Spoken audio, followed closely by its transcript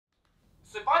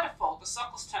So by default, the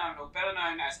Suckless terminal, better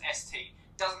known as ST,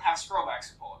 doesn't have scrollback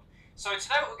support. So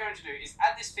today what we're going to do is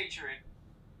add this feature in.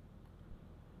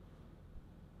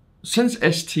 Since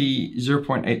ST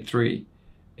 0.83,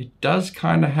 it does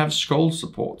kind of have scroll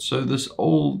support. So this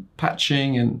old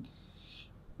patching and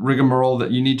rigmarole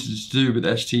that you need to do with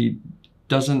ST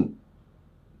doesn't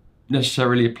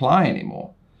necessarily apply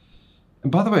anymore.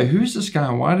 And by the way, who's this guy?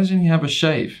 Why doesn't he have a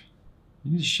shave?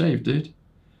 You need a shave, dude.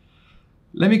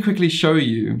 Let me quickly show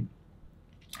you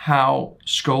how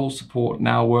scroll support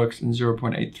now works in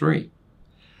 0.83.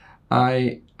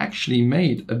 I actually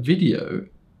made a video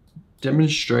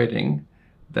demonstrating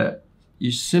that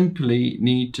you simply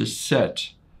need to set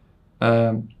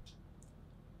the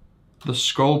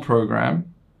scroll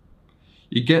program.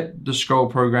 You get the scroll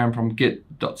program from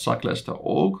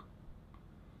git.suckless.org.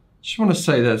 Just want to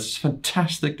say that it's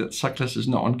fantastic that Suckless is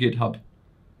not on GitHub.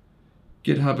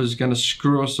 GitHub is going to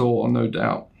screw us all, no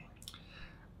doubt.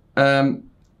 And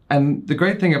the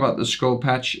great thing about the scroll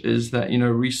patch is that, you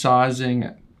know,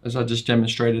 resizing, as I just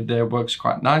demonstrated there, works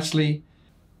quite nicely.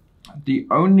 The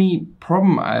only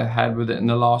problem I had with it in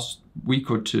the last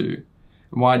week or two,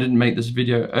 and why I didn't make this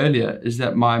video earlier, is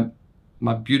that my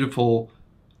beautiful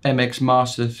MX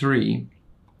Master 3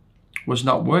 was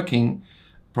not working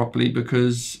properly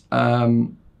because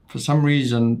for some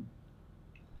reason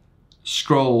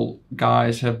scroll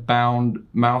guys have bound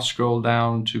mouse scroll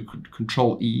down to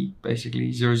Control E,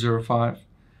 basically 005.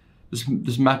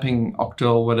 This mapping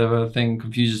octal whatever thing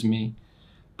confuses me,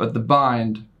 but the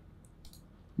bind,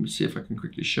 let me see if I can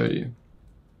quickly show you.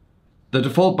 The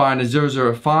default bind is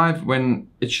 005 when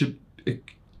it should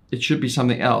be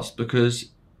something else,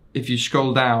 because if you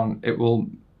scroll down it will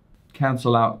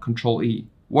cancel out Control E.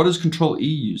 What is Control E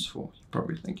used for? You're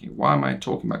probably thinking, why am I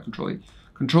talking about Control E?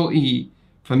 Control E,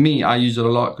 for me, I use it a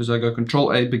lot because I go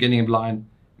Control A beginning of line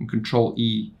and Control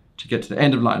E to get to the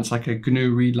end of line. It's like a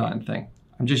GNU read line thing.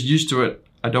 I'm just used to it.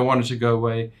 I don't want it to go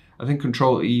away. I think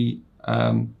Control E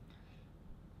as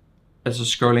a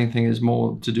scrolling thing is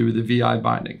more to do with the VI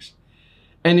bindings.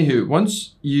 Anywho,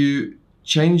 once you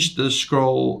change the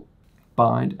scroll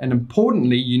bind, and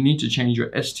importantly, you need to change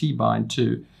your ST bind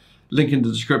too, link in the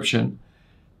description,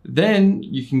 then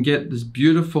you can get this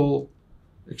beautiful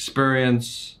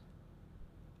experience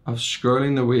of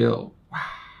scrolling the wheel. Wow.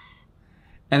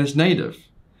 And it's native.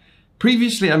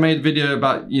 Previously, I made a video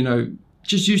about, you know,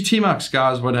 just use Tmux,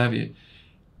 guys, what have you.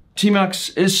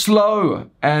 Tmux is slow,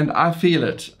 and I feel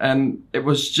it. And it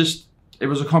was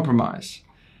a compromise.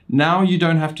 Now you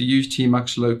don't have to use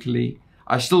Tmux locally.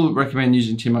 I still recommend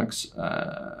using Tmux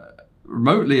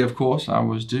remotely, of course, I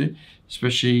always do,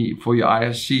 especially for your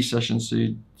ISC sessions so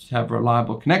you have a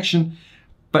reliable connection.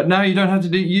 But now you don't have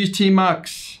to use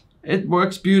Tmux. It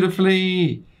works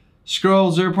beautifully.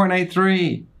 Scroll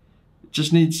 0.83.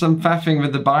 Just needs some faffing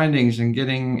with the bindings and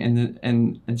getting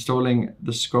and installing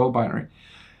the scroll binary.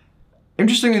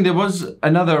 Interestingly, there was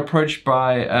another approach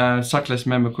by a Suckless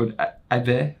member called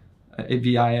Avih,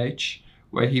 A-V-I-H,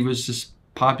 where he was just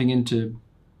piping into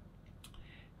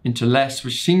less,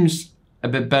 which seems a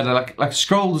bit better. Like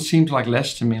scroll seems like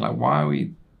less to me. Like, why are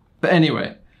we? But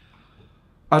anyway,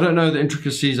 I don't know the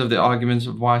intricacies of the arguments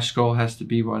of why scroll has to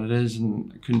be what it is,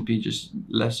 and it couldn't be just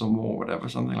less or more, whatever,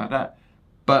 something like that.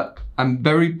 But I'm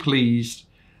very pleased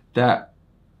that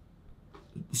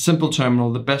the simple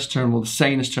terminal, the best terminal, the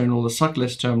sanest terminal, the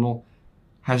Suckless terminal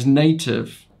has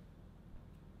native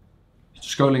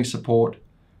scrolling support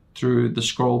through the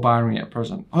scroll binary at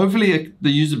present. Hopefully the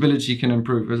usability can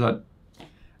improve, because I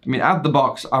mean, out the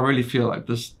box, I really feel like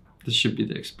this should be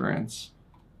the experience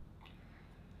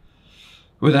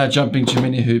without jumping too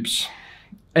many hoops.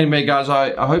 Anyway, guys,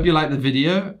 I hope you liked the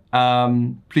video.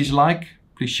 Please like,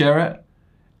 please share it.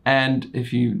 And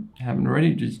if you haven't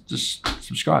already, just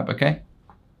subscribe, okay?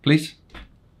 Please.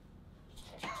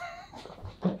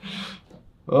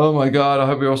 Oh my God, I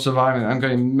hope you're all surviving. I'm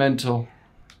going mental.